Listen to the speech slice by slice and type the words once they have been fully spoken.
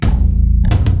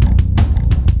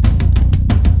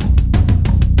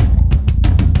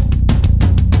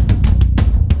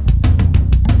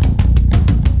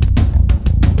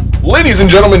Ladies and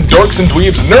gentlemen, dorks and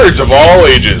dweebs, nerds of all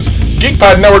ages,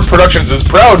 GeekPod Network Productions is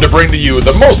proud to bring to you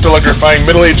the most electrifying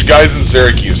middle-aged guys in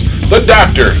Syracuse. The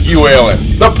Doctor, Hugh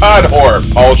Allen. The Pod Whore,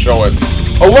 Paul Showens.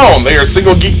 Alone, they are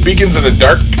single geek beacons in a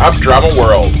dark cop drama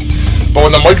world. But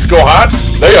when the mics go hot,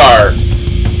 they are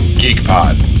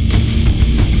GeekPod.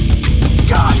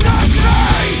 God bless me!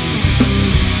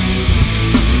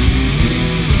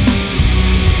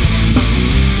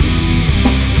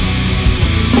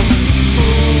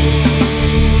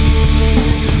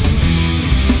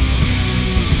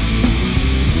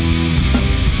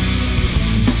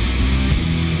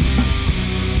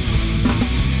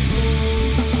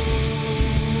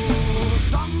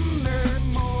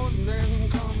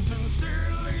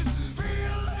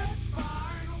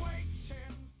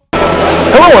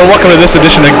 Hello and welcome to this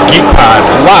edition of GeekPod,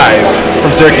 live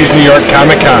from Syracuse, New York,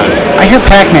 Comic-Con. I hear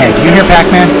Pac-Man. Do you hear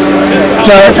Pac-Man?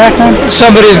 Pac-Man?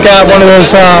 Somebody's got one of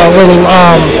those little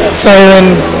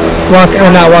siren,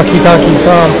 not walkie-talkies,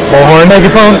 bullhorn?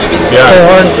 Megaphone? Yeah,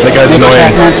 bullhorn. that guy's annoying.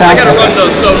 I gotta run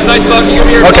those, so it's nice talking to you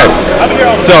here. Okay,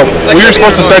 so we were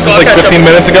supposed to start this like 15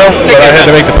 minutes ago, but I had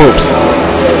to make the poops.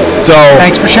 So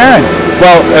thanks for sharing.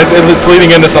 Well, it's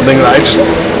leading into something that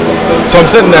so I'm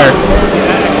sitting there,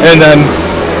 and then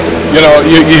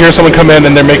you hear someone come in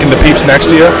and they're making the peeps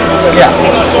next to you. Yeah.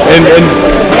 And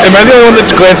am I the only one that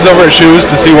glances over at shoes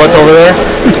to see what's over there?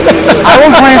 I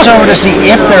will glance over to see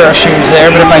if there are shoes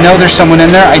there, but if I know there's someone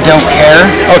in there, I don't care.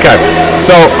 Okay,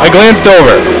 so I glanced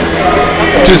over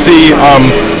to see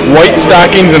white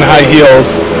stockings and high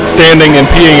heels standing and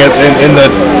peeing in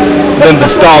the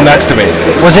stall next to me.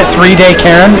 Was it 3-Day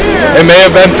Karen? It may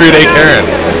have been 3-Day Karen.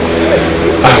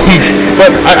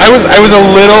 But I was a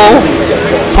little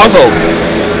puzzled.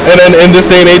 And then in this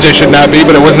day and age I should not be,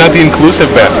 but it was not the inclusive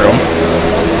bathroom.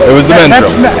 It was the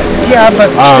men's room.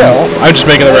 But still. I'm just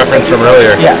making the reference from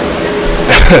earlier. Yeah.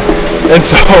 And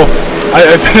so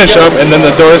I finish up, and then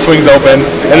the door swings open,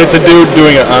 and it's a dude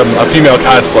doing a female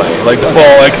cosplay. Like the full,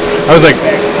 I was like,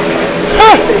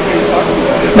 huh.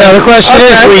 Now the question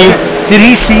is, did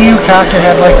he see you cock your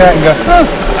head like that and go, huh?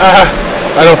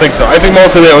 I don't think so. I think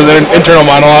most of it was an internal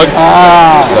monologue.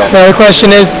 So. Now the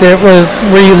question is,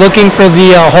 were you looking for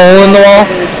the hole in the wall?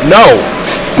 No.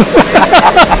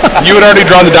 You had already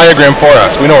drawn the diagram for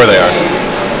us. We know where they are.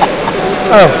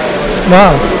 Oh,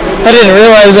 wow. I didn't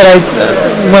realize that I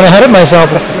went ahead of myself.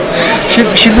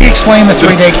 Should we explain the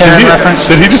 3-Day Karen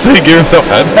reference? Did he just say he gave himself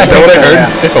head? Is that what I heard?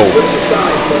 Yeah. Ew.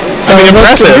 So I mean,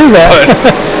 impressive, but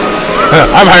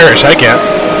I'm Irish. I can't.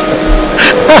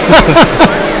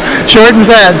 Short and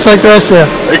fat, it's like the rest of you.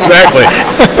 Exactly.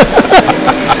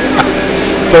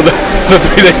 So the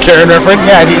 3-Day Karen reference?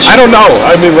 Yeah, I don't know.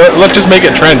 I mean, let's just make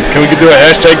it trend. Can we do a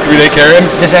hashtag 3-Day Karen?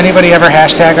 Does anybody ever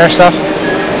hashtag our stuff?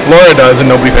 Laura does, and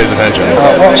nobody pays attention.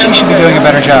 Well, she should be doing a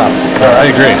better job. I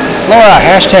agree. Laura,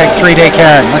 hashtag 3-Day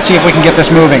Karen. Let's see if we can get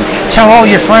this moving. Tell all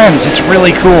your friends. It's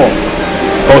really cool.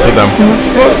 Both of them.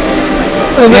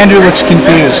 Andrew looks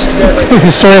confused. It's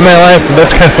the story of my life.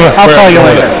 That's kind of. I'll tell you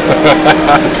later.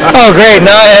 Oh, great.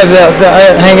 Now I have the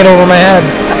hanging over my head.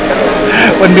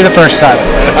 Wouldn't be the first time.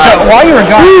 So while you were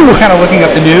gone, we were kind of looking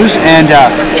up the news and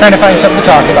trying to find something to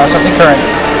talk about, something current.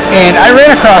 And I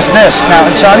ran across this. Now,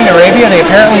 in Saudi Arabia, they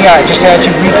apparently just had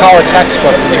to recall a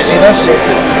textbook. Did you see this?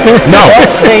 No. Well,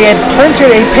 they had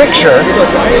printed a picture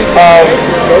of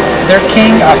their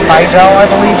king, Faisal, I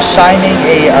believe, signing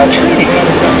a treaty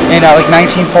in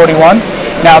 1941.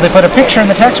 Now, they put a picture in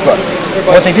the textbook.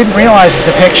 What they didn't realize is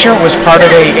the picture was part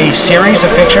of a series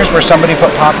of pictures where somebody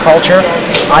put pop culture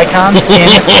icons in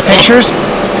pictures.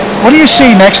 What do you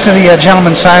see next to the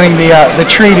gentleman signing the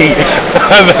treaty?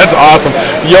 That's awesome.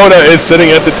 Yoda is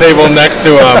sitting at the table next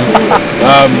to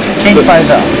King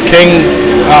Faisal. King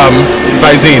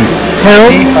Faizine.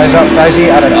 Harold? Faisal,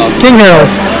 I don't know. King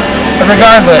Harold. But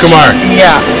regardless, Kumar.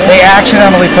 Yeah, they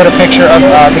accidentally put a picture of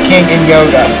the king and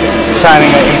Yoda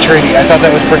signing a treaty. I thought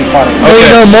that was pretty funny. Well,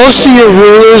 Okay. most of your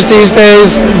rulers these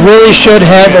days really should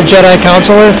have a Jedi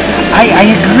counselor.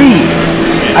 I agree.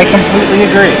 I completely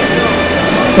agree.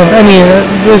 I mean,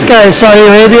 this guy, Saudi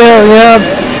Arabia,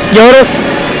 Yoda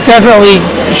definitely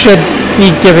should be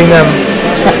giving them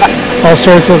all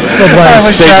sorts of advice.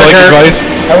 Sage-like advice.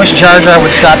 I wish Jar Jar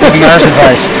would stop giving ours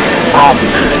advice.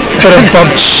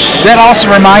 That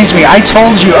also reminds me, I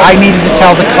told you I needed to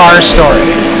tell the car story.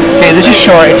 Okay, this is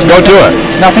short. It's Go do it.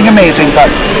 Nothing amazing, but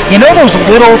you know those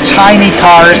little tiny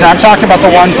cars? I'm talking about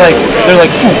the ones they're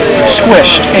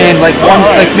squished and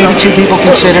maybe two people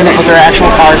can sit in it, but they're actual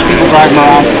cars. People drive them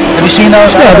around. Have you seen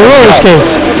those? Yeah, the roller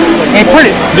skates.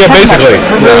 pretty. Yeah, pretty basically.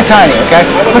 Much, really tiny. Okay,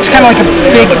 looks kind of like a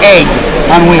big egg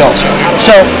on wheels.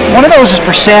 So one of those is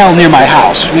for sale near my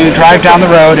house. You drive down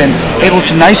the road and it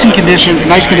looks nice condition.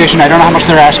 I don't know how much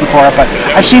they're asking for it, but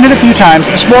I've seen it a few times.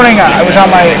 This morning I was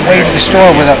on my way to the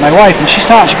store with my wife, and she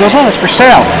saw it. She goes, "Oh, that's for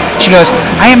sale." She goes,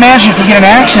 "I imagine if you get an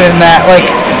accident in that, like."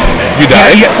 You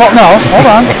die? Well, no, hold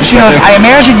on. She goes, "I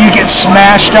imagine you get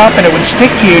smashed up and it would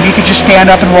stick to you and you could just stand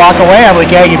up and walk away." I'm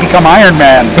like, "Yeah, you become Iron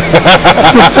Man."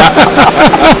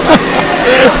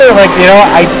 They're like,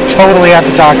 I totally have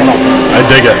to talk about that. I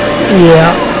dig it.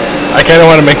 Yeah. I kind of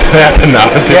want to make that happen now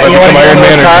and see if I you become wanna Iron go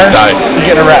Man to or those just cars die. and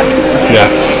get in a wreck. Yeah.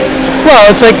 Well,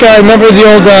 it's like remember the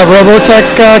old Robotech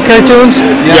cartoons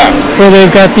Yes. where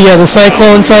they've got the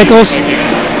Cyclone cycles,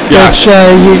 Yes.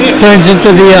 which turns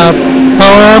into the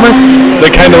power armor.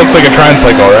 They kind of looks like a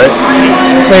Tricycle, right?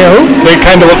 Like who? They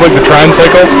kind of look like the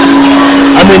Tricycles.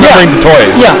 I'm remembering the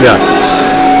toys. Yeah.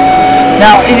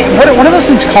 Now, what are those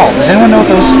things called? Does anyone know what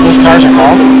those cars are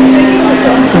called?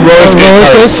 Roller skate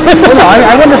Roller cars. skates? Well, no,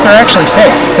 I wonder if they're actually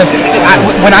safe. Because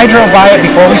when I drove by it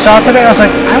before we saw it today, I was like,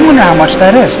 I wonder how much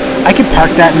that is. I could park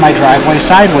that in my driveway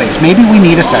sideways. Maybe we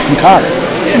need a second car.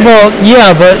 Well,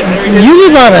 yeah, but you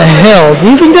live on a hill. Do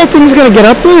you think that thing's gonna get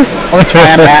up there? Well, that's why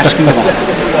I'm asking about it.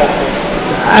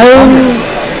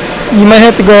 You might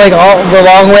have to go like all the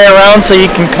long way around so you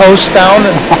can coast down.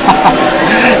 And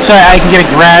So I can get a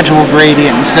gradual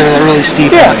gradient instead of the really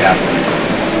steep Yeah. area.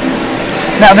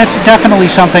 Now, that's definitely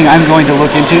something I'm going to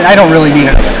look into. I don't really need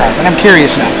another car, but I'm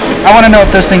curious now. I want to know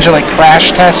if those things are like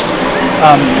crash test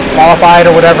qualified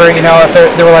or whatever. If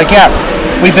they were like, yeah,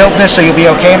 we built this so you'll be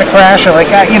okay in a crash, or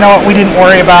like, you know what, we didn't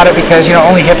worry about it because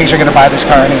only hippies are going to buy this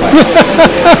car anyway.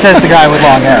 Says the guy with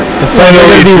long hair. so they're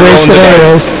gonna be wasted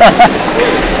anyways.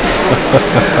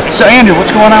 So Andrew,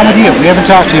 what's going on with you? We haven't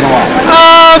talked to you in a while.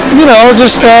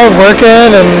 Just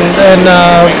working and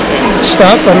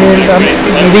stuff. I mean,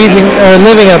 I'm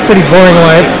living a pretty boring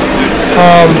life.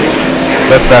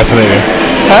 That's fascinating.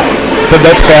 Huh? So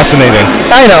that's fascinating.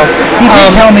 I know. He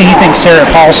did tell me he thinks Sarah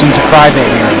Paulson's a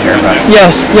crybaby earlier, but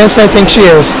Yes, I think she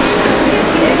is.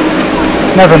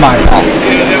 never mind, Paul.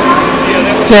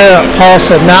 Sarah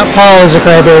Paulson, not Paul is a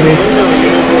crybaby.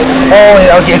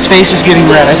 Oh, okay, his face is getting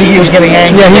red. I think he was getting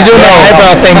angry. Yeah, he's doing that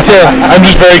eyebrow thing too. I'm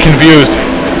just very confused.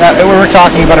 We were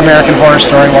talking about American Horror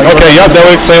Story. Okay, yep, that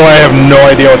would explain why I have no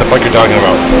idea what the fuck you're talking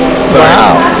about. Sorry.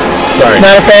 Wow. Sorry.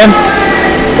 Not a fan?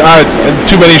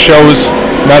 Too many shows,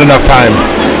 not enough time.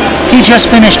 He just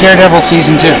finished Daredevil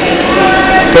season 2.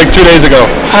 It's like 2 days ago.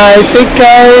 I think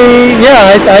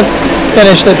I've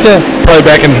finished it too. Probably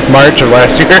back in March of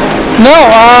last year. No,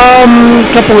 a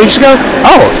couple weeks ago.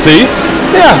 Oh, see?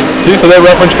 Yeah. See, so that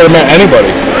reference could have meant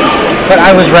anybody. But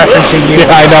I was referencing you.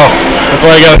 Yeah, I know. That's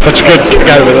why I got such a good kick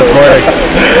out of it this morning.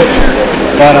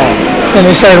 But And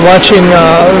they started watching.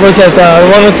 Was that the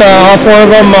one with all four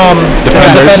of them?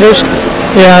 Defenders.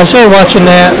 Yeah, I started watching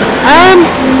that. I'm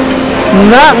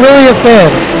not really a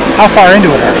fan. how far into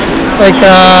it are you? Like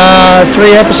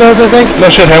 3 episodes, I think. No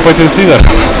shit, halfway through the season.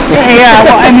 Yeah,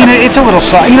 well, I mean, it's a little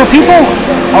slow.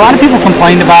 A lot of people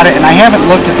complained about it, and I haven't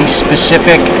looked at these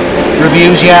specific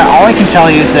reviews yet. All I can tell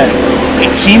you is that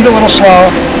it seemed a little slow,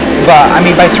 but, I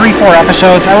mean, by 3-4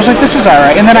 episodes, I was like, this is all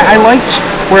right. And then I liked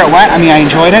where it went. I mean, I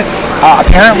enjoyed it.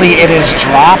 Apparently, it is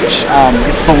dropped.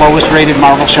 It's the lowest rated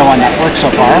Marvel show on Netflix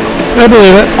so far. I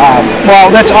believe it.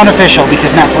 Well, that's unofficial because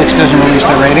Netflix doesn't release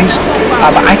their ratings.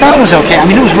 But I thought it was okay. I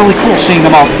mean, it was really cool seeing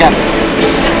them all together.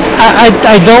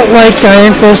 I don't like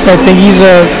Iron Fist. I think he's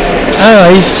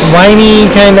he's whiny,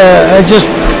 kind of,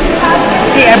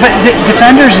 Yeah, but the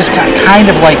Defenders is kind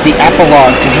of like the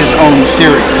epilogue to his own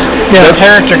series. Yeah. The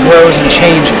character grows and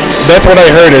changes. That's what I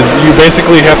heard, is you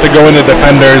basically have to go into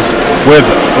Defenders with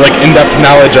like in-depth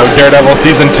knowledge of Daredevil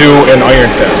Season 2 and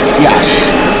Iron Fist. Yes.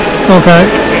 Okay.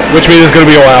 Which means it's going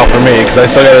to be a while for me, because I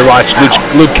still got to watch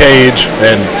Luke Cage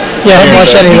and... Yeah, I haven't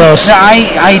watched any of those.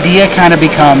 The idea kind of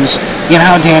becomes, you know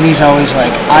how Danny's always like,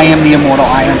 I am the immortal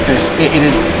Iron Fist. It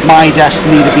is my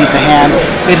destiny to beat the Hand.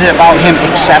 It is about him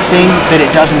accepting that it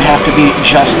doesn't have to be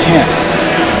just him.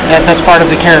 That's part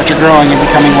of the character growing and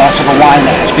becoming less of a whine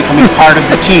ass, becoming part of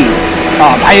the team.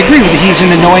 I agree with you. He's an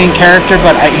annoying character,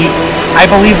 but I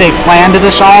believe they planned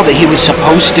this all, that he was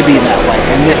supposed to be that way.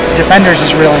 And the Defenders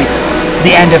is really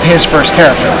the end of his first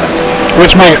character arc.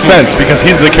 Which makes sense, because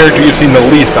he's the character you've seen the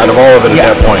least out of all of it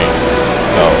at that point.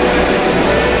 So...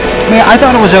 I mean, I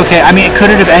thought it was okay. I mean, it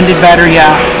could have ended better,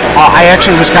 yeah. I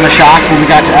actually was kind of shocked when we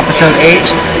got to episode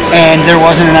 8, and there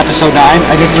wasn't an episode 9.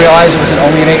 I didn't realize it was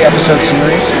only an 8-episode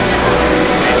series.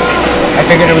 I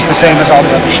figured it was the same as all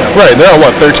the other shows. Right, there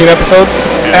are, 13 episodes?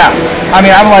 Yeah. I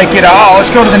mean, I'm like,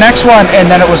 let's go to the next one, and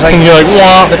then it was like, And you're like,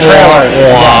 wah, the trailer.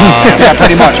 wah. Yeah,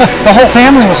 pretty much. The whole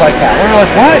family was like that. We were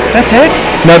like, what? That's it?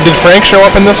 Now, did Frank show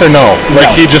up in this or no?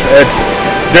 Like, No. he just...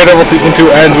 Daredevil Season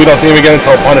 2 ends, we don't see him again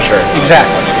until Punisher.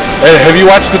 Exactly. Have you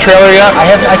watched the trailer yet?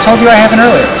 I told you I haven't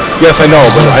earlier. Yes, I know,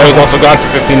 but I was also gone for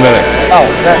 15 minutes. Oh,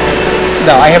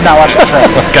 no, I have not watched the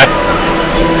trailer. Okay.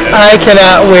 I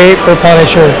cannot wait for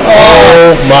Punisher.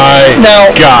 Oh my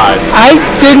God. I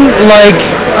didn't like,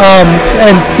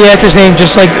 and the actor's name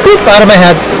just like boop out of my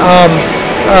head.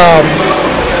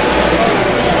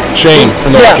 Shane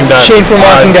from The Yeah, Walking Dead. Shane from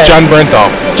Walking Dead. John Bernthal.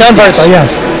 John Bernthal,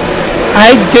 yes.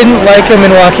 I didn't like him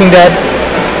in Walking Dead.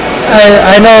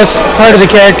 I know it's part of the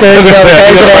character. You know, the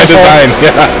guy's an By asshole. design,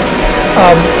 yeah.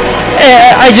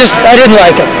 I didn't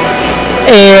like him.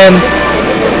 And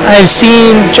I've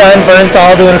seen John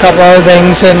Bernthal doing a couple other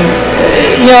things, and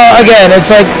again, it's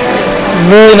like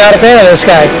really not a fan of this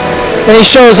guy. Then he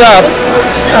shows up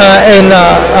in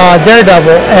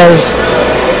Daredevil as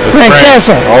Frank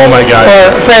Castle. Oh my God.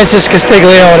 Or Francis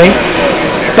Castiglione,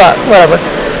 but whatever.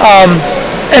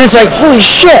 And it's like, holy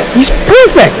shit, he's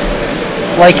perfect.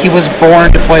 Like he was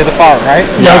born to play the part, right?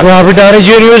 Like Robert Downey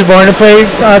Jr. was born to play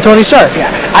Tony Stark. Yeah.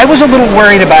 I was a little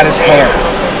worried about his hair,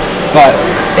 but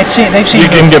they've seen. You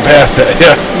can get past it,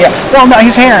 yeah. Yeah. Well, no,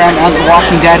 his hair on The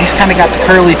Walking Dead, he's kind of got the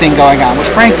curly thing going on,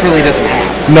 which Frank really doesn't have.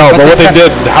 No, but what they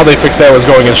did, how they fixed that was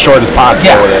going as short as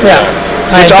possible Yeah, with it. Yeah.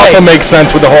 Which also makes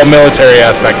sense with the whole military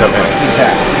aspect of him.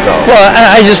 Exactly. So. Well,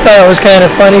 I just thought it was kind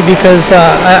of funny because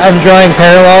I'm drawing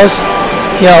parallels,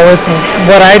 with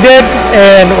what I did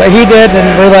and what he did, and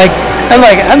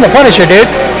I'm the Punisher, dude.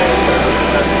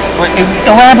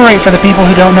 Elaborate for the people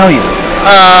who don't know you.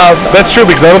 That's true,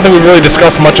 because I don't think we've really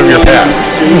discussed much of your past.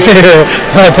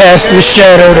 My past was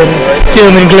shadowed in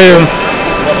doom and gloom.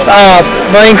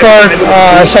 Marine Corps,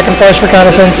 2nd Force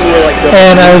Reconnaissance,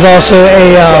 and I was also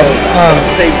a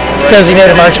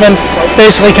designated marksman,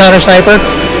 basically counter sniper.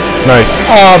 Nice.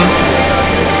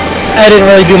 I didn't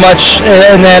really do much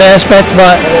in that aspect,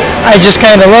 but I just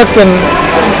kind of looked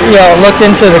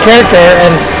into the character,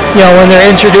 and when they're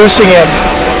introducing him,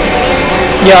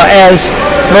 as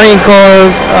Marine Corps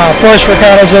Force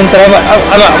Reconnaissance, and I'm like,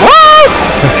 what?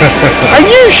 Are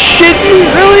you shitting me,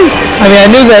 really? I mean, I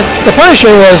knew that the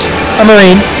Punisher was a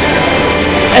Marine,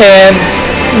 and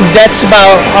that's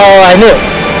about all I knew.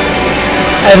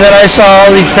 And then I saw all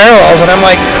these parallels, and I'm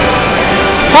like,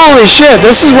 holy shit,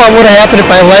 this is what would have happened if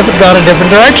my life had gone a different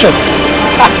direction.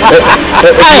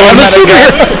 I'm a superhero.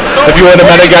 If you would have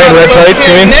met a guy in red tights,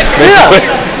 you mean? Basically.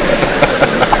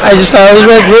 I just thought it was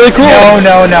like really cool.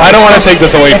 No. I don't want to take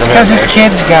this away It's from him. because his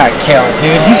kids got killed,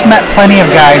 dude. He's met plenty of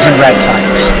guys in red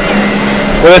tights.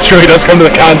 Well, that's true. He does come to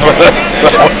the cons with us. So.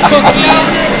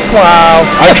 Wow.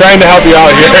 I'm trying to help you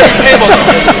out here.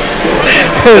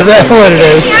 Is that what it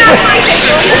is?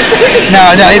 No,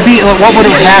 it'd be what would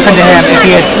have happened to him if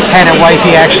he had a wife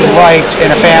he actually liked and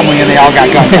a family and they all got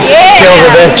gunned down. Kill the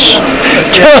bitch.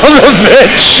 Kill the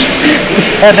bitch.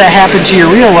 Had that happened to your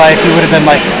real life, you would have been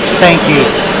like, thank you.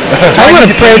 I would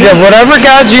have prayed to whatever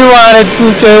gods you wanted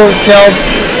to,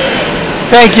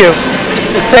 thank you.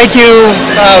 Thank you,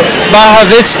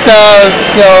 Mahavishnu,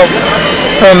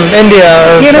 from India.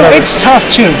 Or whatever. It's tough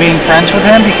too being friends with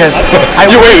him because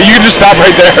Wait, you can just stop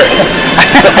right there.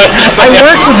 I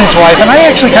worked with his wife and I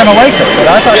actually kind of liked her, but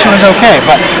I thought she was okay.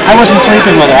 But I wasn't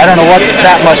sleeping with her. I don't know what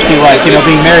that must be like,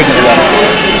 being married to the woman.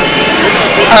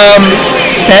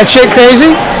 That shit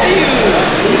crazy?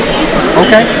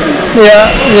 Okay.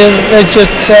 Yeah, it's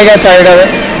just, I got tired of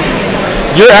it.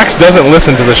 Your ex doesn't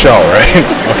listen to the show, right?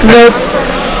 Nope.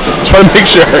 Just want to make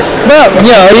sure. Well,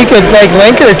 you could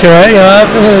link her to it,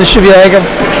 it should be like,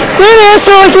 damn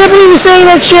asshole, I can't believe you're saying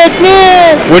that shit,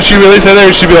 man. Would she really say that,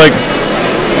 or should she be like,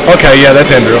 okay, yeah,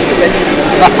 that's Andrew?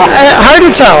 Hard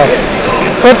to tell.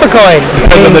 Flip a coin.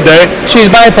 Depends on the day.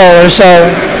 She's bipolar, so,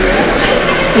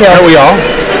 Aren't we all?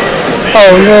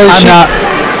 Oh, I'm not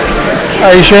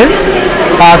Are you sure?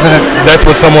 positive. That's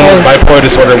what someone with bipolar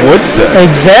disorder would say.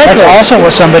 Exactly. That's also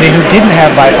what somebody who didn't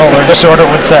have bipolar disorder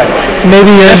would say. Maybe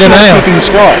you're in Just for denial. keeping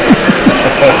score.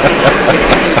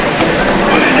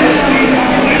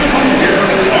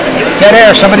 Dead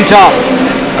air, somebody talk.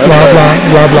 Blah, blah,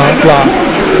 blah, blah, blah.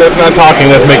 That's not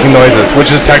talking, that's making noises, which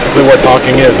is technically what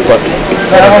talking is, but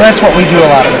Well, that's what we do a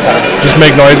lot of the time. just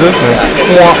make noises.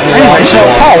 Anyway, so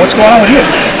Paul, what's going on with you?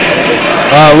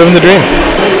 Living the dream.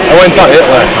 I went and saw It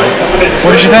last night.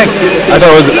 What did you think? I thought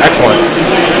it was excellent.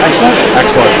 Excellent.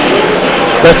 Excellent.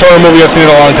 Best horror movie I've seen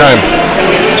in a long time.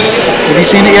 Have you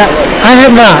seen it yet? I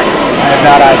have not. I have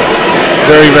not either.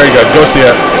 Very, very good. Go see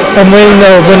it. I'm waiting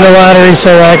to win the lottery so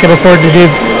I can afford to do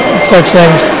such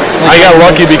things. I got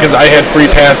lucky because I had free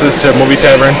passes to Movie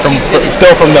Tavern from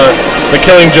the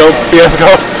Killing Joke fiasco.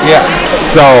 Yeah.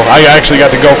 So I actually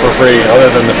got to go for free, other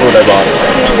than the food I bought.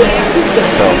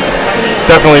 So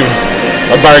definitely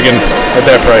a bargain at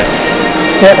that price.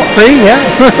 Yeah, free, yeah.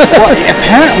 Well,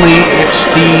 apparently it's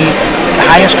the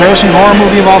highest grossing horror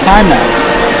movie of all time now.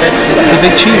 It's the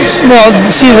Big Cheese. Well,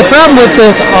 see, the problem with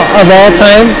this of all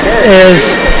time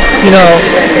is, you know,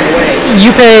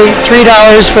 you pay $3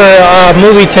 for a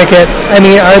movie ticket. I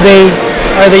mean, are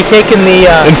they taking the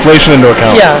Inflation into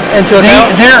account. into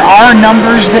account? There are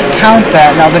numbers that count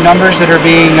that. Now, the numbers that are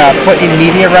being put in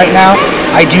media right now,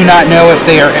 I do not know if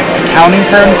they are accounting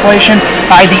for inflation.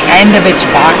 By the end of its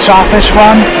box office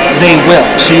run, they will.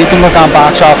 So you can look on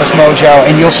Box Office Mojo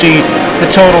and you'll see the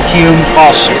total cum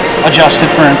plus adjusted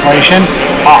for inflation.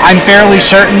 I'm fairly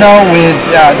certain, though, with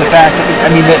the fact that, I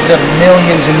mean, the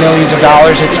millions and millions of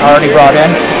dollars it's already brought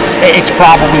in, it's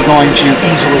probably going to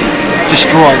easily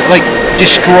destroy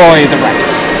the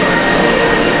record.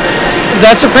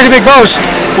 That's a pretty big boast.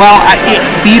 Well, it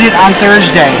beat it on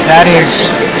Thursday. That is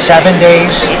 7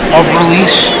 days of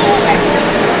release.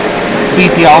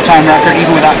 Beat the all-time record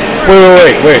even without.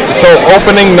 Wait. So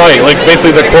opening night, like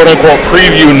basically the quote-unquote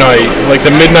preview night, like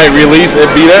the midnight release,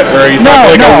 it beat it, or are you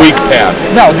talking a week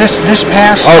past? No, this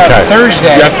past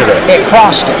Thursday. Yesterday. It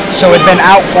crossed it, so it'd been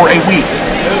out for a week.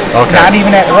 Okay. Not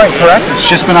even correct? It's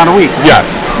just been out a week. Right?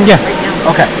 Yes. Yeah.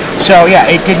 Okay. So yeah,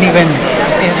 it hasn't even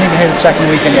hit its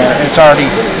second weekend yet. It's already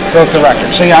broke the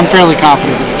record. So yeah, I'm fairly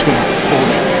confident that it's going to hold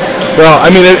it. Well, I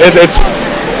mean,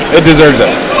 it deserves it.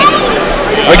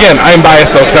 Again, I'm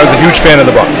biased though because I was a huge fan of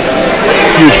the book.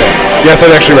 Huge fan. Yes,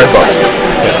 I've actually read books.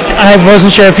 Yeah. I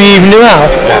wasn't sure if you even knew how.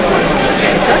 Yes.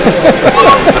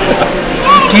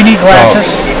 Do you need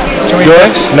glasses to read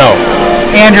books? No.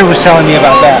 Andrew was telling me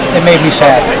about that. It made me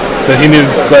sad. That he needed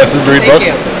glasses to read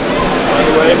books?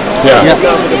 Yeah.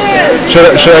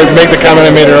 Should I make the comment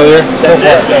I made earlier? Go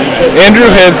for it. Andrew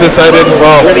has decided,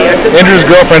 Andrew's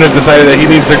girlfriend has decided that he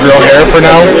needs to grow hair for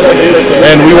now.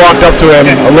 And we walked up to him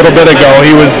a little bit ago.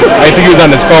 I think he was on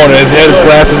his phone and he had his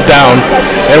glasses down.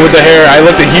 And with the hair, I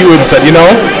looked at Hugh and said, you know,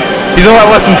 he's a lot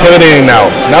less intimidating now.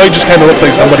 Now he just kind of looks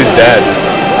like somebody's dad.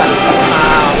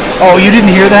 Oh, you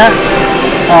didn't hear that?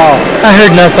 Oh, I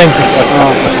heard nothing.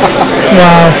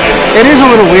 Wow. it is a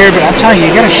little weird, but I'll tell you,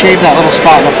 you got to shave that little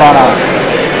spot in the front off.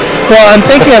 Well, I'm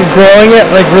thinking of growing it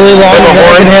like really long and then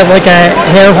I can have like a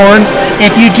hair horn.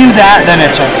 If you do that, then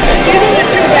it's okay.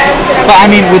 But I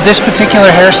mean, with this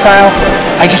particular hairstyle,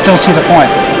 I just don't see the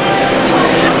point.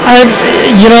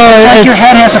 You know, It's like your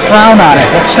head has a frown on it.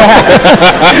 That's sad.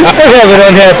 I have an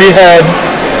unhappy head.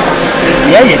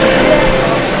 Yeah, you do.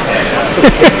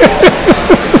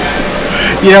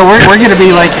 You know, we're going to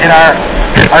be like in our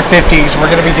 50s.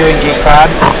 We're going to be doing Geek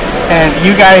Pod, and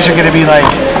you guys are going to be like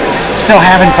still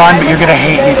having fun, but you're going to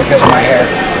hate me because of my hair.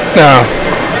 No.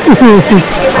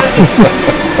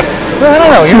 Well, I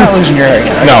don't know. You're not losing your hair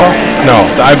yet. No.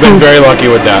 I've been very lucky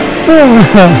with that.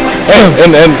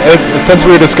 and since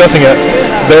we were discussing it,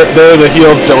 they're the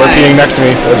heels that were peeing next to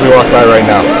me as we walk by right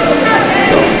now.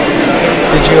 So.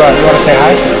 Did you want to say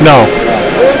hi? No.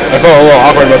 I felt a little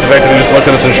awkward about the fact that they just looked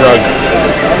at us and shrugged.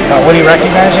 Would he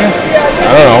recognize you?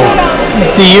 I don't know.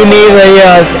 Do you need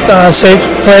a safe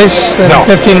place in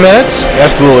 15 minutes?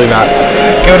 Absolutely not.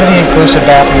 Go to the inclusive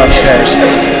bathroom upstairs.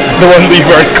 The one that you've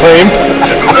already claimed?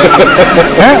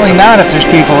 Apparently not if there's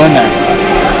people in there.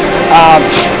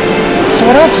 So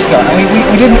what else is going on? We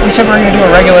said we were going to do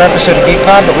a regular episode of Geek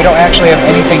Pod, but we don't actually have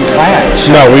anything planned.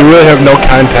 So. No, we really have no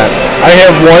content. I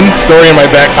have one story in my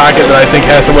back pocket that I think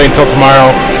has to wait until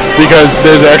tomorrow because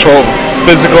there's an actual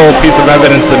physical piece of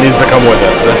evidence that needs to come with it.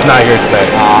 That's not here today.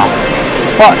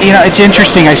 Well, you know, it's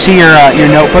interesting. I see your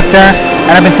notebook there,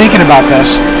 and I've been thinking about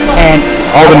this. And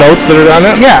all the notes that are on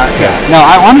it? Yeah. No,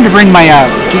 I wanted to bring my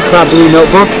Geek Pod Blue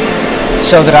notebook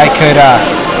so that I could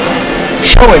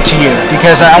show it to you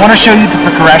because I want to show you the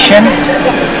progression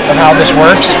of how this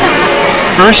works.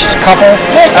 First couple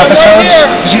episodes,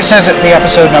 because it says the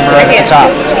episode number right at the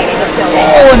top.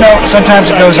 Full of notes.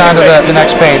 Sometimes it goes on to the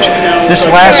next page. This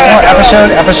last one,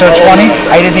 episode 20,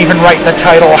 I didn't even write the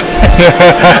title.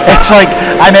 It's like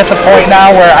I'm at the point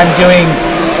now where I'm doing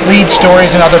lead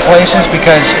stories in other places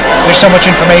because there's so much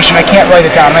information I can't write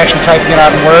it down. I'm actually typing it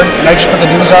out in Word, and I just put the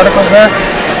news articles there.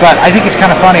 But I think it's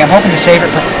kind of funny. I'm hoping to save it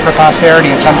for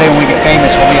posterity, and someday when we get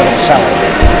famous, we'll be able to sell it.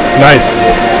 Nice.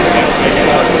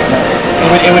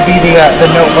 It would be the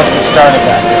notebook that started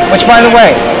that. Which, by the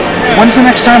way, when's the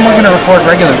next time we're going to record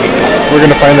regular Geek Pod? We're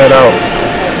going to find that out.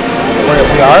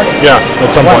 We are? Yeah,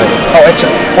 at some point. Oh,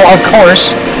 well, of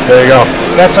course. There you go.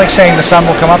 That's like saying the sun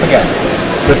will come up again.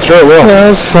 But sure it will.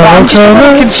 Well, I'm just a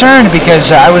little concerned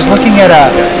because I was looking at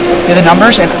the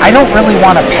numbers, and I don't really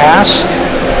want to pass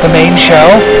the main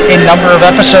show in number of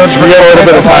episodes. We got a little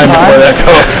bit of time before that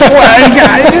goes.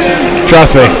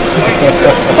 Trust me.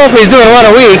 Well, if he's doing one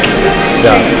a week.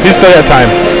 Yeah, he's still got time.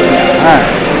 All right.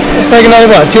 It's like another,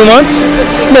 2 months?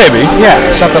 Maybe. Yeah,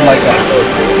 something like that.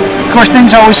 Of course,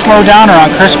 things always slow down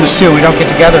around Christmas, too. We don't get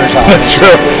together as often. That's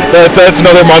true. That's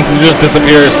another month and it just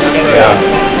disappears. Yeah.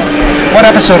 What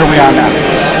episode are we on now?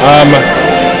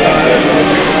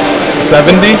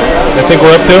 70, I think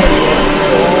we're up to.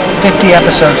 50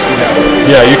 episodes to go.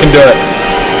 Yeah, you can do it.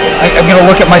 I'm going to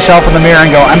look at myself in the mirror and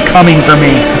go, I'm coming for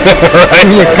me. Right?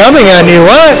 You're coming on you,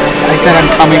 what? I said I'm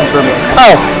coming for me.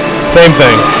 Oh. Same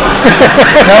thing.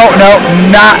 No,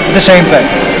 not the same thing.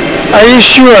 Are you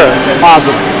sure?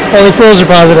 Positive. Only fools are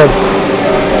positive.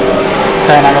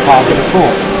 Then I'm a positive fool.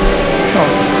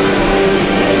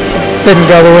 Didn't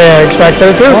go the way I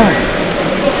expected it to.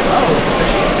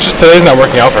 Just today's not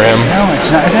working out for him. No, it's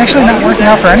not. It's actually not working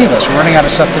out for any of us. We're running out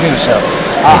of stuff to do. So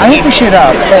I think we should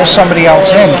pull somebody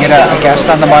else in, get a guest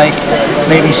on the mic,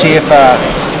 maybe see if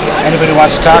anybody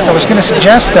wants to talk. I was going to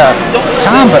suggest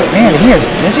Tom, but man, he is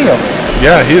busy over there.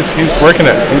 Yeah, he's working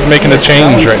it. He's making a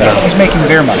change right now. He's making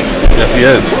beer money. Yes, he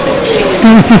is.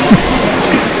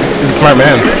 He's a smart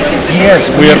man. He is.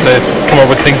 We have to come up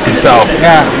with things to sell.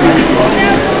 Yeah.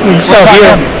 So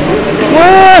here.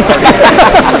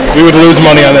 We would lose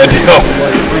money on that deal.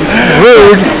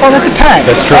 Rude. Well, that depends.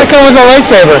 That's true. I come with a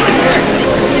lightsaber.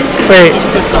 Wait.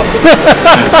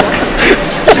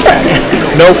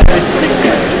 Nope.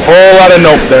 Whole lot of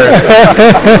nope there.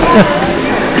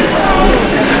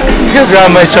 I'm gonna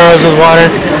drown my sorrows with water.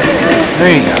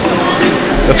 There you go.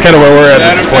 That's kind of where we're at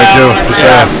this point too. Just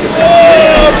saying.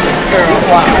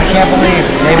 Wow, I can't believe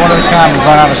day one of the con we've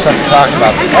run out of stuff to talk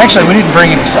about. Actually, we didn't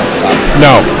bring any stuff to talk about.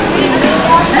 No.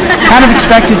 Kind of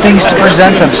expected things to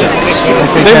present themselves.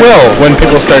 They will when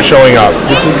people start showing up.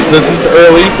 This is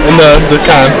early in the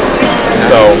con,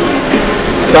 so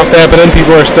stuff's happening.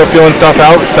 People are still feeling stuff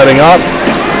out, setting up.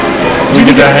 We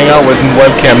get to hang out with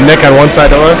webcam Nick on one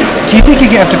side of us. Do you think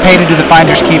you have to pay to do the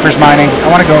finders keepers mining?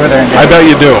 I want to go over there and do I it. bet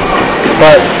you do.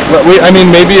 But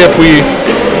maybe if we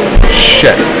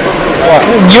shit. What?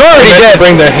 You already did.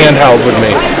 Bring the handheld with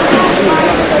me.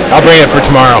 I'll bring it for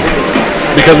tomorrow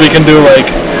because we can do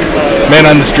like man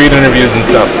on the street interviews and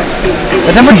stuff.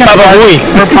 But then we're kind of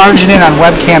we're barging in on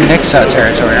webcam Nick's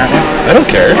territory, aren't we? I don't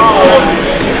care.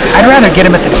 I'd rather get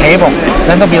him at the table.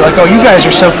 Then they'll be like, oh, you guys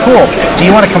are so cool. Do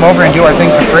you want to come over and do our thing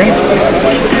for free?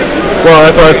 Well,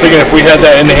 that's what I was thinking. If we had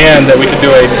that in hand, that we could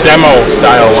do a demo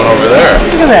style one over there.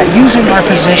 Look at that, using our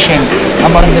position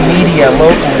among the media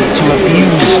locally to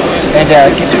abuse and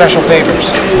get special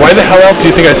favors. Why the hell else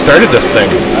do you think I started this thing?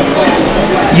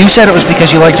 You said it was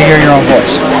because you like to hear your own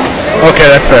voice. Okay,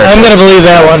 that's fair. I'm gonna believe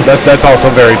that one. That's also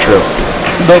very true.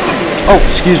 Look, oh,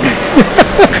 excuse me.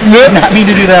 Did not mean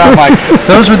to do that on mic.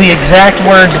 Those were the exact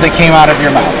words that came out of your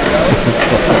mouth.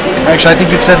 Actually, I think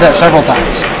you've said that several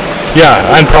times. Yeah,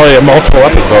 on probably multiple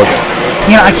episodes.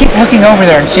 You know, I keep looking over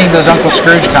there and seeing those Uncle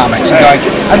Scrooge comics and going,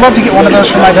 I'd love to get one of those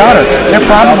for my daughter. They're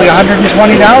probably $120,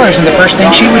 and the first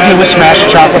thing she would do was smash a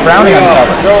chocolate brownie on the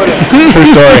cover. True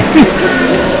story.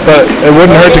 But it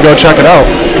wouldn't hurt to go check it out.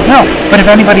 No, but if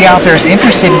anybody out there is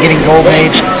interested in getting Golden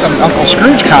Age Uncle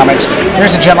Scrooge comics,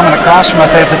 there's a gentleman across from us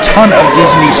that has a ton of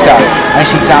Disney stuff. I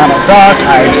see Donald Duck,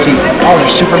 I see, there's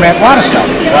Superman, a lot of stuff.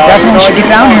 Definitely should get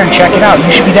down here and check it out.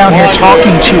 You should be down here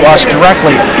talking to us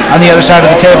directly on the other side of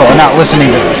the table and not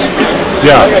listening to this.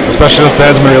 Yeah, especially since it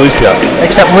hasn't been released yet.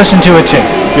 Except listen to it too.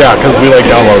 Yeah, because we like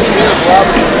downloads.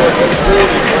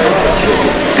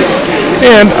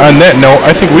 And on that note,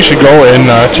 I think we should go and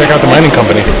check out the mining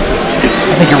company.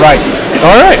 I think you're right.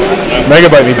 All right.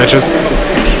 Megabyte me, bitches.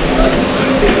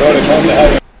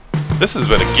 This has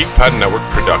been a GeekPod Network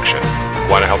production.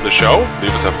 Want to help the show?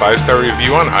 Leave us a 5-star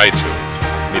review on iTunes.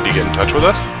 Need to get in touch with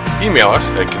us? Email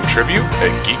us at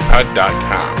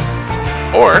contribute@geekpod.com.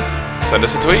 Or send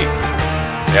us a tweet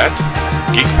at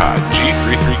GeekPod,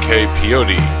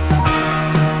 G33KPOD.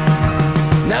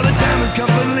 Now the time has come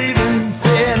for leaving,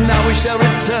 fear now we shall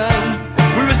return.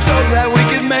 We were so glad we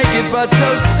could make it, but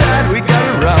so sad we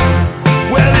gotta run.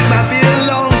 Well, it might be a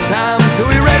long time till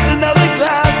we raise another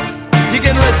glass. You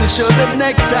can rest assured that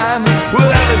next time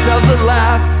we'll have ourselves a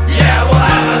laugh. Yeah, we'll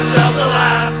have ourselves a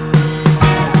laugh.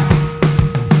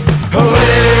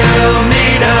 We'll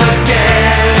meet again.